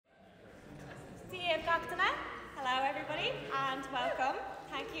Seachtainna. Hello everybody and welcome.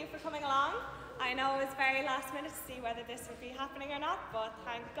 Thank you for coming along. I know it was very last minute to see whether this would be happening or not, but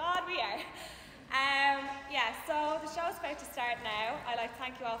thank God we are. So the show's about to start now. I'd like to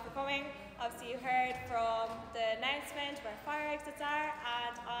thank you all for coming. Obviously you heard from the announcement where fire exits are,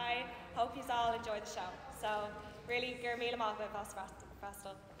 and I hope you all enjoy the show. So really, gur míle maith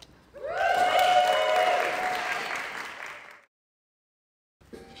festival.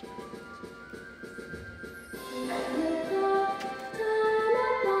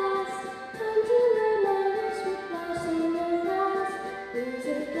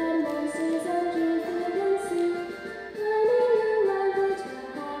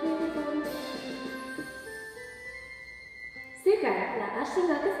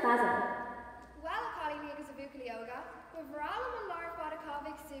 Well, Colleen Higgins of Ukali Yoga, with Ralam and Laura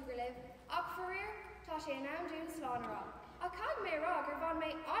Fadakovic Sugraliv, Okfarir, Tasha and Doon Slonera, Akag me Rog, or Von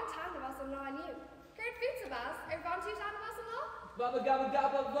May on Tanavas and Law New, Kurt Futsabas, or Von Two Tanavas and Law? Baba Gabba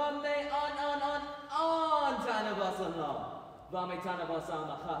Gabba Von May on Tanavas and Law. Von May Tanavas on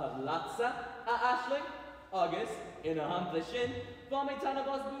Mahav Latsa, Ashling, August, in a Hamplishin, Von May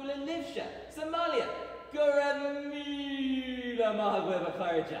Tanavas Bula Nivsha, Somalia. Guramila Mahagweva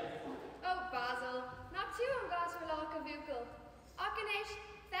Kharja. Oh, Basil, not too on Gas for Law Kavukal. Akanish,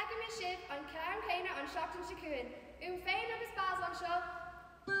 Thekamishiv, on Karen Kana on Shockton Shakuin, Fain of his Basil on Show.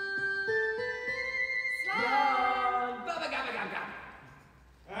 Slán! Baba Gabba Gabba.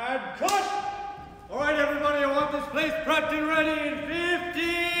 And cut! Alright, everybody, I want this place prepped and ready in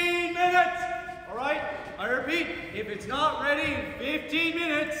 15 minutes! Alright, I repeat, if it's not ready in 15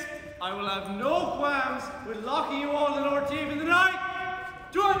 minutes, I will have no qualms with locking you all in our team in the night.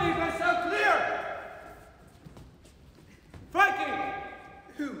 Do I make myself clear? Frankie!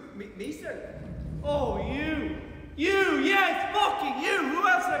 Who? Me, sir? Oh, you! You, yes, fucking you! Who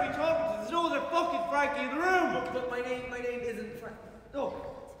else would I be talking to? There's no other fucking Frankie in the room! But my name isn't Frank. Look,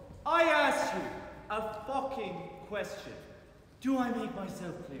 I asked you a fucking question. Do I make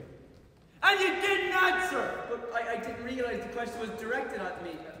myself clear? And you didn't answer! But I didn't realize the question was directed at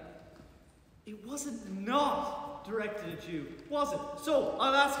me. It wasn't not directed at you, was it? So,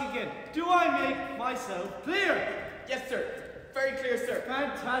 I'll ask again. Do I make myself clear? Yes, sir. Very clear, sir.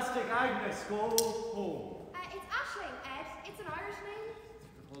 Fantastic, Agnes. Go home. It's Ashling, Ed. It's an Irish name.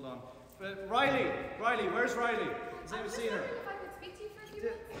 Hold on. Riley, where's Riley? Has anyone seen her? If I could speak to you for a few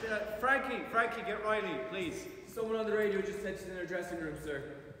minutes. Frankie, get Riley, please. Someone on the radio just said she's in her dressing room, sir.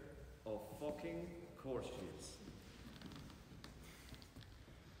 Oh, fucking course she is.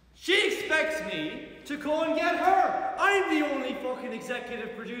 She expects me to go and get her. I'm the only fucking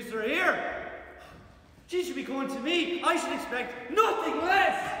executive producer here. She should be going to me. I should expect nothing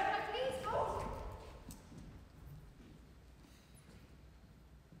less. Please, don't.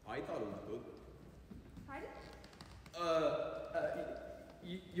 I thought it was good. Pardon?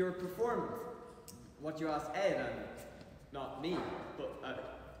 Your performance. What you asked Ed and not me. But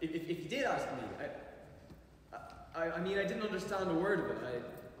if you did ask me, I mean, I didn't understand a word of it. I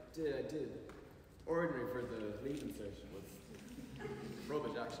did. Ordinary for the leaving session was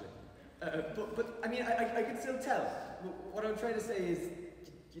rubbish, actually. But I mean, I can still tell. What I'm trying to say is,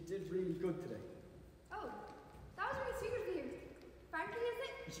 you did really good today. Oh, that was really sweet of you. Frankie,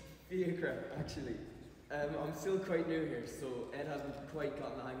 is it? Fiacre, actually. I'm still quite new here, so Ed hasn't quite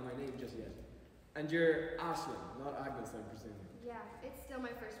gotten the hang of my name just yet. And you're Ashling, not Agnes, I'm presuming. Yeah, it's still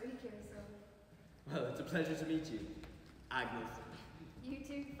my first week here, so. Well, it's a pleasure to meet you, Agnes. You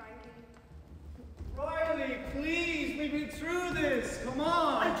too, Frankie. Riley, please, we've been through this. Come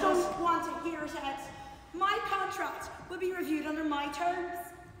on. I don't want to hear it, Ed. My contract will be reviewed under my terms.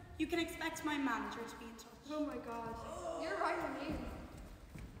 You can expect my manager to be in touch. Oh my god. You're right on you.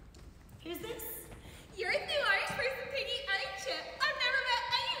 Who's this? You're a new Irish person, Piggy, ain't you? I've never met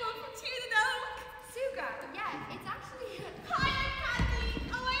anyone from Tunadoke. Suga, yeah, it's actually. Hi, I'm Kathy.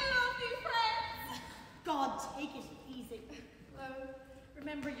 Oh, I love you, friends. God, take it easy. Hello.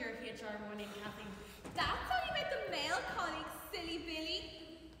 Remember your HR morning, Kathy. That's how you met the male colleagues, silly Billy.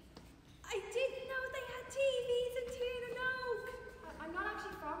 I didn't know they had TVs in Tunadoke. I'm not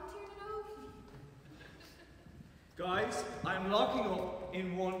actually from Tunadoke. Guys, I'm locking up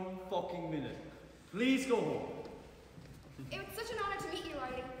in 1 fucking minute. Please go home. It was such an honor to meet you,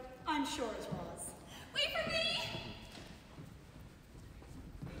 Riley. I'm sure it was. Wait for me.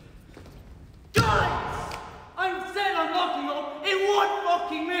 Guys! I'm locking up in 1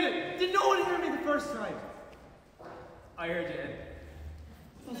 fucking minute! Did no one hear me the first time? I heard you, Ed.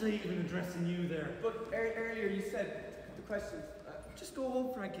 Was I even addressing you there? But earlier you said the questions. Just go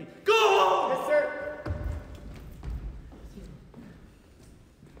home, Frankie. Go home! Yes, sir.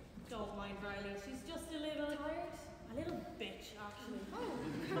 Don't mind Riley. She's just a little... Tired? A little bitch, actually. Oh,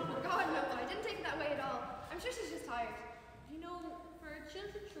 God, no, I didn't take it that way at all. I'm sure she's just tired. You know, for a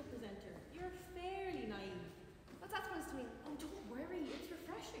children's show presenter, you're fairly naive. What's that supposed to mean? Oh, don't worry, it's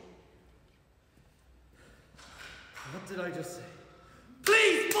refreshing. What did I just say?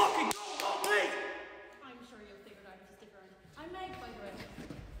 Please fucking go, please! I'm sure you'll figure it out if you stick around. I'm Meg, by the way.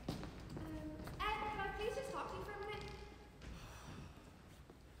 Ed, can I please just talk to you for a minute?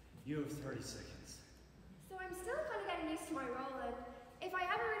 You have 30 seconds. So I'm still kind of getting used to my role, and if I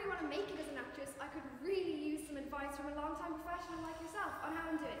ever really want to make it as an actress, I could really use some advice from a long-time professional like yourself on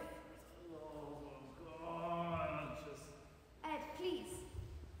how to do it. Oh my God, just... Ed, please.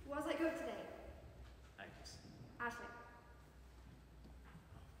 Was I good today? Thanks. Ashley.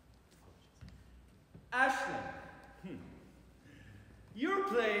 Ashling. Your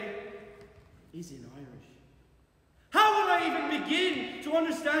play is in Irish. How will I even begin to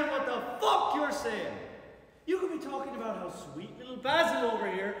understand what the fuck you're saying? You could be talking about how sweet little Basil over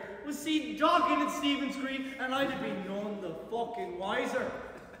here was seen dogging at Stephen's Green, and I'd have been none the fucking wiser.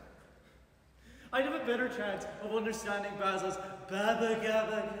 I'd have a better chance of understanding Basil's baba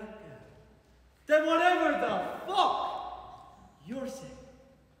gabba gabba than whatever the fuck you're saying.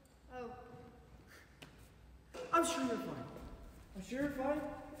 Oh, I'm sure you're fine. I'm sure you're fine.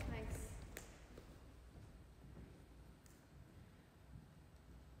 thanks.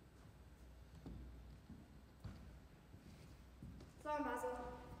 So on, Basil.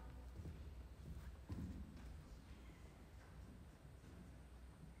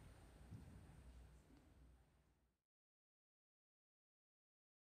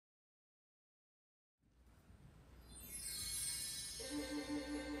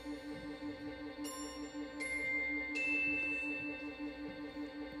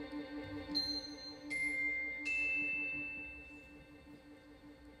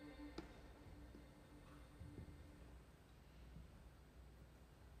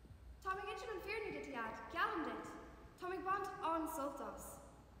 Tommy Gitchin and Fearney did yad, Gallam did. Tommy Bont on Sultos.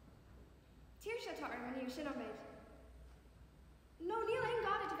 Tirsha taught her when you shin on bed. No, Neil ain't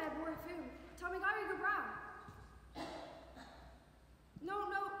got it to bed more food. Tommy Gary go brown. No,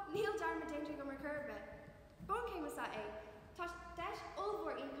 Neil Darma danger go recurve it. Bone came with that a. Tosh dash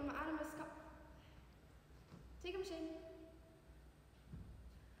over e come animus take him shin.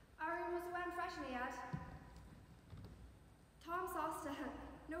 Ari was one fresh in the yad. Tom Sosta.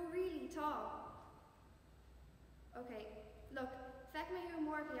 No, really, Tom. Okay, look, feck me who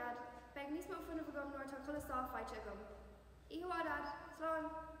more piad. Beg nis mo fun of a gum nor to cull a soft fight a gum. Ihu dad, slán.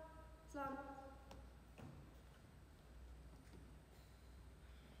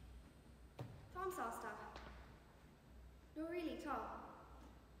 Tom Sosta. No, really, Tom.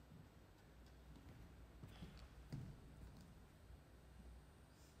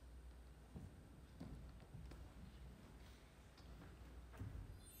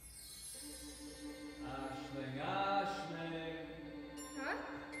 Ashling. Huh?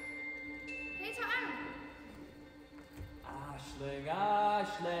 Kato Ann.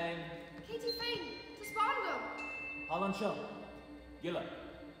 Ashling. Katie Fane. To spawn them. Holland Show. Gilla.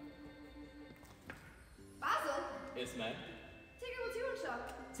 Basil. Yes, man. Tigger will do one shot.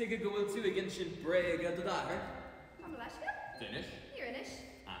 Tigger go will 2 against Shin Breg at the Dagger. I'm Aleshka. Finish. You're in it.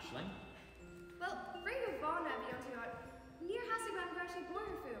 Ashling. Well, bring a Vaughn now, you don't do it. Near Hassigman Grashi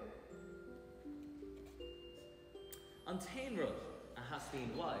Boyerfoom. An Tainrod, a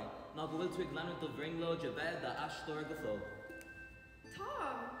Hasteen Y, na go will 2 glanut the Ringlo Jabed the Ashtor the Fo.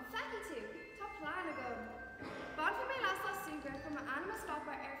 Tom, fecky too. Top plan ago. Bond for my last sugar from an animal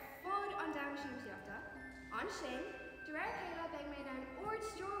stopper fod on down sheepshiafta. On shame, direct Kayla beg me down or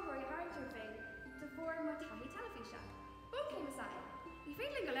strawberry harrington fame to form a tahi telefisha. Boom came aside. You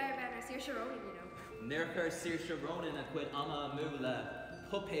feeling a lair banner Sir Sharonin, you know. Nerker Sir Sharonin a quid Ama Mula,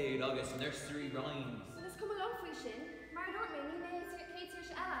 Puppade August Nursery Rhymes. So let's come along for shin. Maradort me, Nina Kate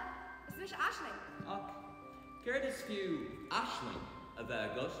Sir Ella. It's Mish Ashling. Gerdas few Ashling a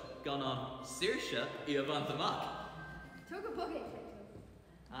Vagus, gone on Sirsha Iavantamak. Took a buggy.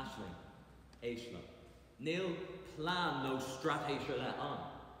 Ashling, Ashling. Nil plan no strategia let on.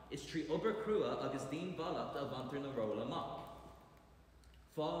 It's tree uber crua Augustine Ballock of Vanter na Rola Mock.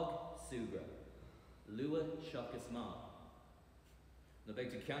 Fog Sugra. Lua Shokus Ma. No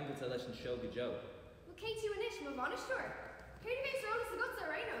beg to Kanga Telesh and Shoga Joe. Well, Kate, you and Ish, move on ashore. Katie makes her own the guts of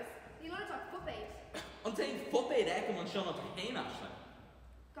rhinos. You want to talk footbait. Untain Puppade Ekum on Sean of Hain Ashling.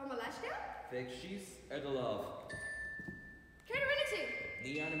 Gomaleshka? Fig she's the love. Katerinitu.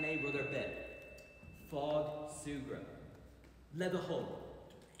 The anime brother bed. Fog Sugra. Leather Hull.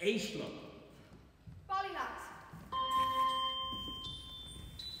 Ashling. Bolly lads.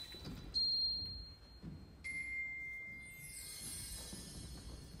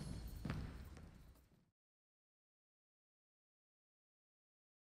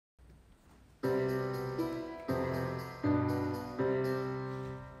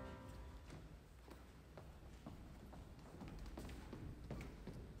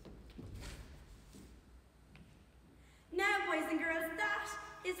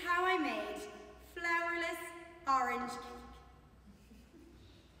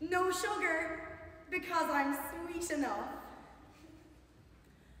 No sugar, because I'm sweet enough.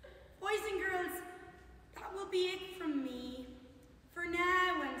 Boys and girls, that will be it from me. For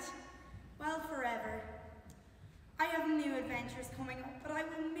now and, well, forever. I have new adventures coming up, but I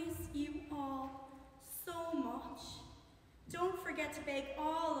will miss you all so much. Don't forget to bake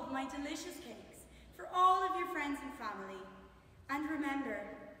all of my delicious cakes for all of your friends and family. And remember,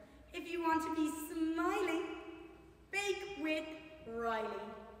 if you want to be smiling, bake with Riley.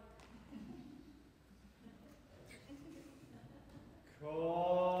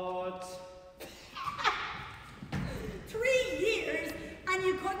 Cut. 3 years, and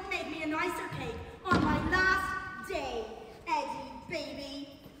you couldn't make me a nicer cake on my last day, Eddie,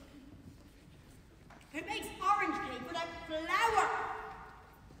 baby. It makes orange cake without flour.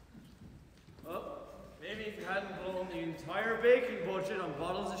 Well, maybe if you hadn't blown the entire baking budget on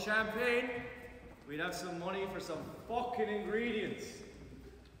bottles of champagne, we'd have some money for some fucking ingredients.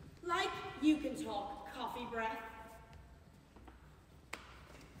 Like you can talk, coffee breath.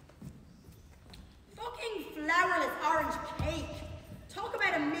 Fucking flourless orange cake. Talk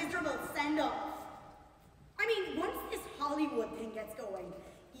about a miserable send-off. I mean, once this Hollywood thing gets going,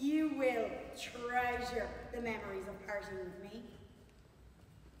 you will treasure the memories of partying with me.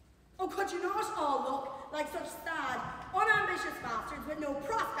 Oh, could you not all look like such sad, unambitious bastards with no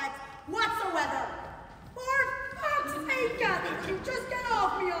prospects whatsoever? For fuck's sake, Kathy, you just get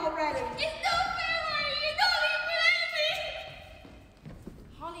off me already. It's not fair, Riley. You don't even believe me.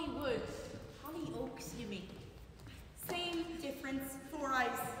 Hollywood. Hollyoaks, you mean? Same difference, four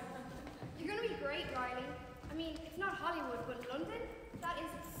eyes. You're gonna be great, Riley. I mean, it's not Hollywood, but London? That is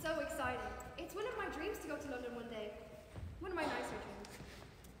so exciting. It's one of my dreams to go to London one day. One of my nicer dreams.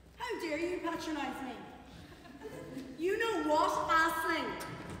 How dare you patronize me? You know what, Aisling?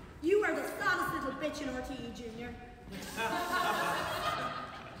 You are the saddest little bitch in RTE, Junior.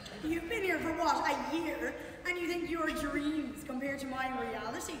 You've been here for what, a year, and you think your dreams compared to my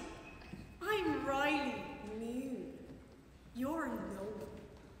reality? I'm Riley New. You're no one.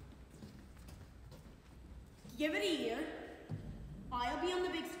 Give it a year, I'll be on the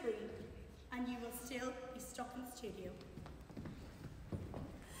big screen, and you will still be stuck in the studio.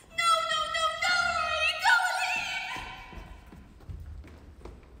 No, Riley, don't leave.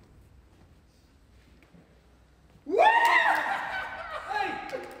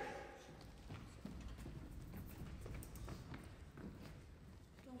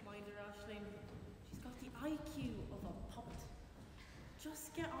 Don't mind her, Aisling. She's got the IQ of a puppet.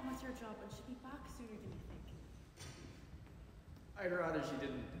 Just get on with your job and she'll be back sooner than you think. I'd rather she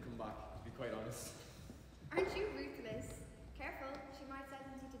didn't come back, to be quite honest. Aren't you ruthless? Careful, she might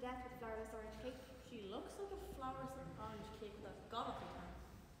sentence you to death with flourless orange cake. She looks like a flowers and orange cake with a gollop in her.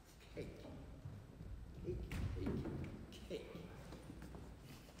 Cake. Cake, cake, cake.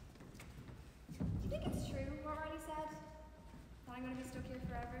 Do you think it's true what Riley said? That I'm gonna be stuck here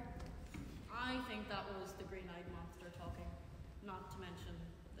forever? I think that was the green-eyed monster talking, not to mention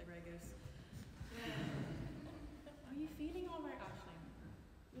the grey goose. Are you feeling all right, Aisling?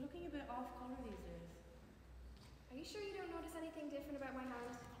 You're looking a bit off-colour these days. Are you sure you don't notice anything different about my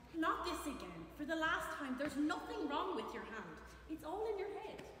hand? Not this again. For the last time, there's nothing wrong with your hand. It's all in your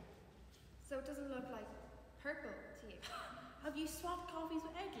head. So it doesn't look like purple to you? Have you swapped coffees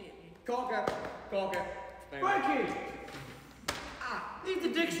with egg lately? Corker, corker. Frankie! Leave the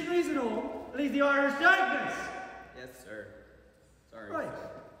dictionaries at home. Leave the Irish darkness. Yes, sir. Sorry. Right.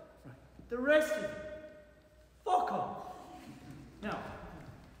 The rest of you, fuck off. Now,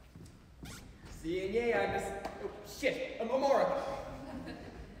 Seeing ye, Agnes. Oh, shit. Amora.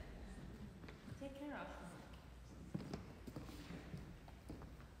 Take care, Aisling.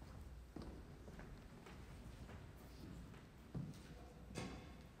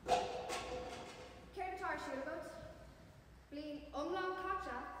 Kertar Shulgut. Blin umlang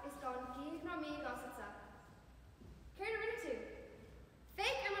kacha is gone gig no me gossipsa. Kertar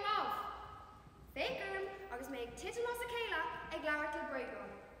Fake am love. Fake agus make titilos a kayla a glowert to break on.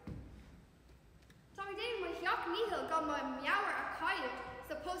 Tommy Dane with Yak Nihil got my meower a coyote,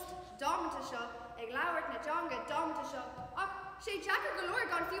 supposed domitasha, a glowert na jonga domitasha. She jacker galore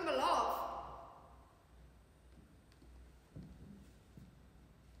gone few my love.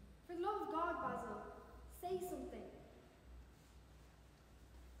 For the love of God, Basil, say something.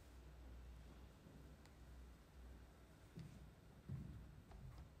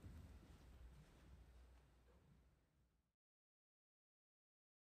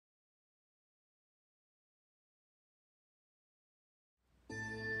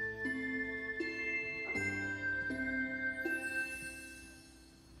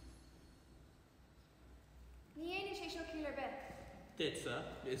 Ditsa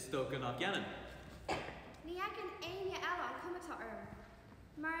is stoken of Gannon. Ní ecin aine eile an cumata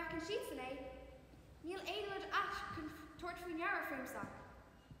mar ecin siad san é, níl éonrad at chun tuairt faoin neara frimsa.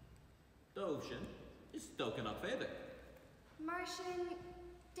 Dovshin is stoken of Feder. Mar sin,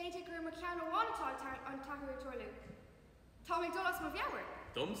 déite gur mar ceann amháinatá an tathú tuairliú. Tá mé dolas má bheabhar.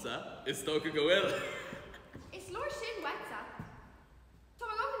 Dumsa is stoken goil. Is lór sin wetsa. Tá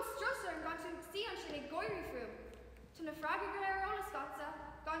mé gofan strusar an gan tú sí an sin ag goirí frum. Tá na fraga go leir óla scotsa,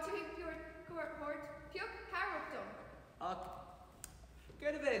 gan tú ag hort piúch carúptum. Ach,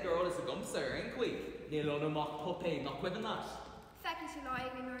 Ger bheith gur ólas a gumsa ar an cuí. Níl ón amach popé nach cuidan that. Fecin tú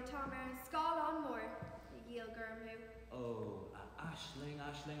láig in nuair tá mar an scáil an mór i gíal gurmú. Oh,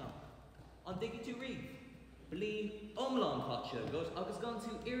 Ashling on. An diggy tú riomh. Blin omlan patcha gus agus gan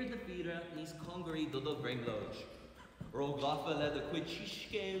tú irid na fíra níos congarí dodog ringlóid. Ró gafa le a cuid sí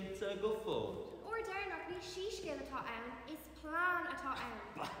scéalta go fód. Or darnach ní síscéil atá ann, is plán atá ann.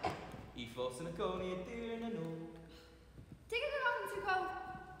 Í fós na cóní a dúr na nó. Dig go gofan tú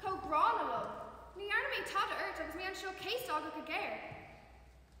có grána lo. Ní arna mé táda urt agus mé an seo céistá go géir.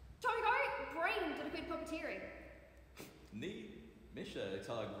 Tá mé gáir brain do a cuid puppeteering. Ní, Misha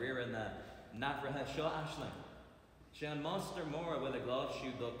tá riar na nafrathe seo Ashling. Sé an monster mór bhfuil a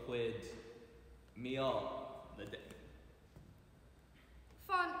gláisiú do cuid míál le de.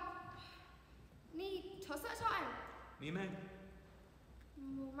 Fan, ní tusa atá ann. Ní me?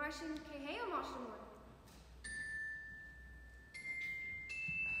 Mar sin cé héo máiste mór.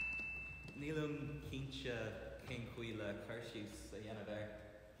 Nílam cínse cén chuile chuirsís a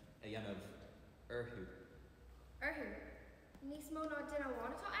dhéanamh orthú. Orthú, níos mó ná duine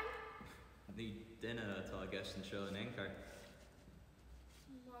bháin atá ann? Ní duine atá gceist an seo in Incar.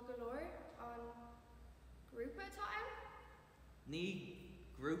 Má go leor an grúpa atá ann? Ní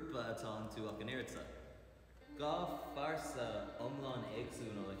grúpa atá an tú ach an iirsa. Gá farsa omláin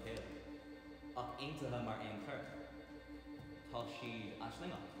éagsúna le chéile. Ach aontathe mar aon chuir. Tá siad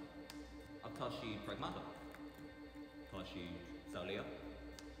Ashlinga. Ach tá siad pragmata. Tá siad saolia.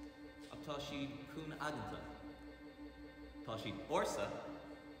 Ach tá siad cún aganta. Tá siad orsa.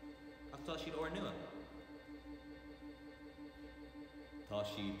 Ach tá siad or nua. Tá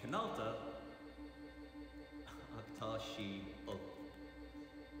siad canalta. Ach tá siad ul.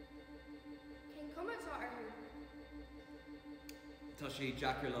 Cén cuma atá orthú? Tá siad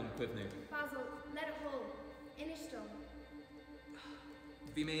Jackarlum cuimhnú. Basil, let it hold. Inistum.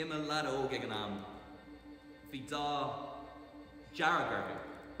 Bhí mé imime lead óg ag an am. Bhí dá Jaragurgu.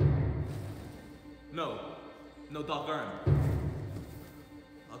 No dá gurn.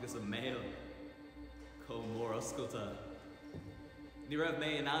 Agus a méil có mór oscailta. Ní raibh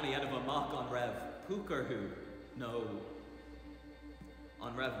mé an annaí anamh amach an raibh púcarthú. No.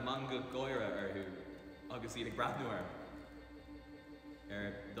 An raibh manga goire arthú. Agus iad ag brathnúir.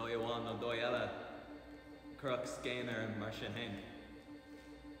 Dói amháin nó dói eile. Curach scéin mar sin hain.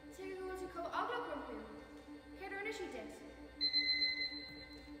 Tuige go bhfuil tú có agla grúpú. Céir ar isisiú dit.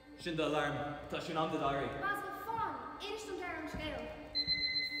 Sin do alarm, tá sin an dadáirí. Basil, fáin, inistum deir an scéil.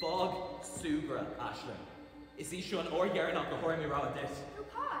 Fog sugra, Ashling. Is í seo an orghearnach go háir mé rá a dit. No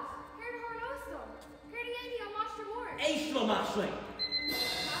pád, céir na hór óstom. Céir na éí an máiste mór. Éislam, Ashling!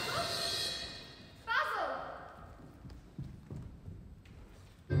 Basil? Basil!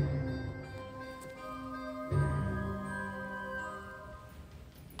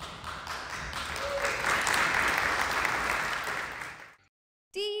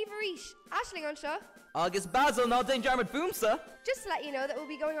 Ashling on seo. Agus Basil ná den Jarmid Boomsa. Just to let you know that we'll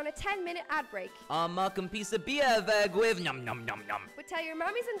be going on a 10-minute ad break. Amach an piece of beer gwibh nom nom nom nom. But tell your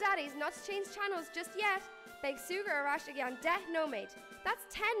mummies and daddies not to change channels just yet. Beg sugar or rash again death no mate. That's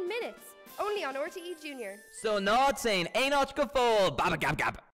 10 minutes. Only on RTE Junior. So not saying ain't not go full. Baba gab gab.